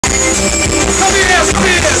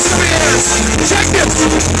listen to me, yes. Check this.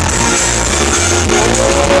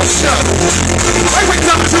 Oh, shut. Wait, wait,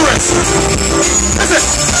 not to it. Listen.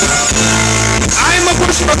 I'm a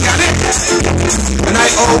push mechanic, and I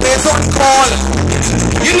always on call.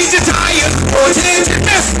 You need your tires, rotated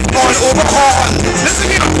this on overhaul. Listen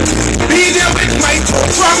here, be there with my tow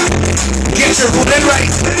truck. Get your rolling right.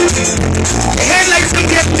 Your headlights can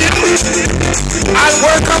get dim. I'll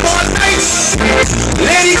work them all night.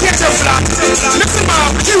 Lady, get your flat. Listen,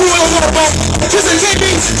 mom, you roll over. Just a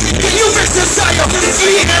baby, can you fix this tire?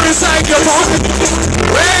 Clean air inside your mouth.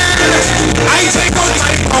 Well, I take out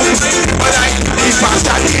my phone, but I need fast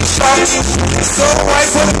and need shop. So I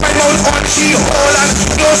put my mouth on she hole and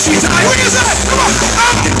blow she tie. What is that? Come on,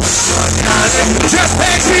 just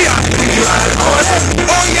take me up.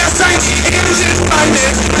 Oh yes, I need engine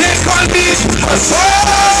running. They call me a soul.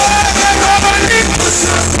 They call me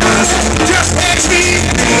just take me.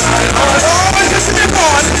 Oh, just in the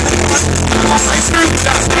morning. I scream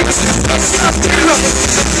that.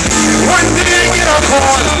 One day get a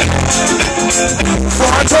call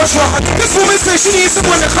for a tow truck. This woman says she needs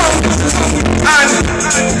someone to come and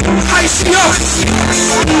high she up.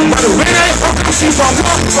 But when I hook up, she from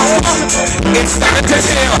up, it's starting to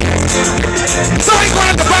tail. So I go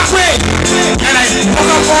at the back way and I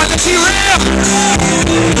hook up on the T-rail.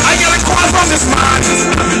 I get a call from this man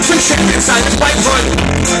to check inside his white hood.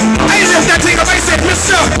 I lift that thing up, I said,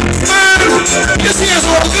 Mister, man, this here's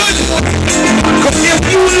all good. Come here,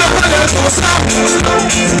 you look at the door stop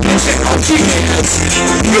and check out G-hands.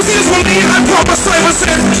 You see this one being on proper service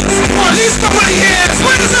said, oh, at least somebody here.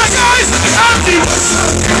 What is that, guys? Empty.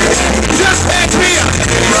 Just catch me up.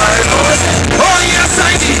 Oh, yes,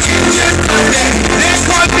 I need engine. They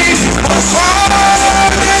call me. Oh,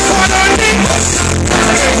 they call on me.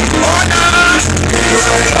 Oh, no.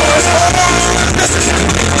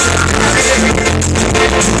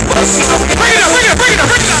 Bring it up,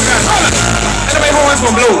 guys. Hold on. And my horns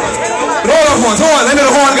gonna blow. Roll up horns, hold on. Let me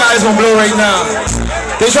the horn guys gonna blow right now.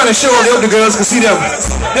 They trying to show up, they hope the girls can see them.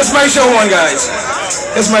 This my show, horn guys.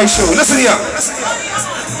 This my show. Listen here.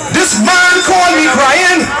 This man called me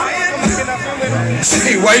Brian.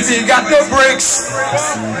 Say, Whitey, you got no brakes.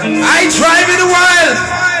 I drive it a while.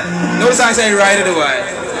 Notice I say ride it a while.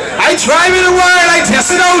 I drive it a while, I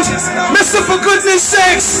test it out. Mister, for goodness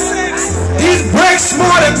sakes, these brakes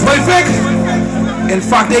more than perfect. In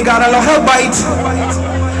fact, they got a lot of bite.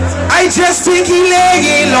 I just think he leg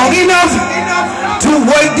ain't long enough to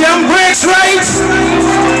work them brakes right.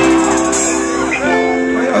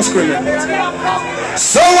 Why y'all screaming?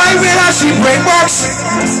 So I will have she brake box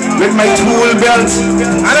with my tool belt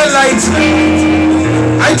and a light.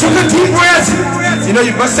 I took a deep breath. You know,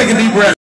 you must take a deep breath.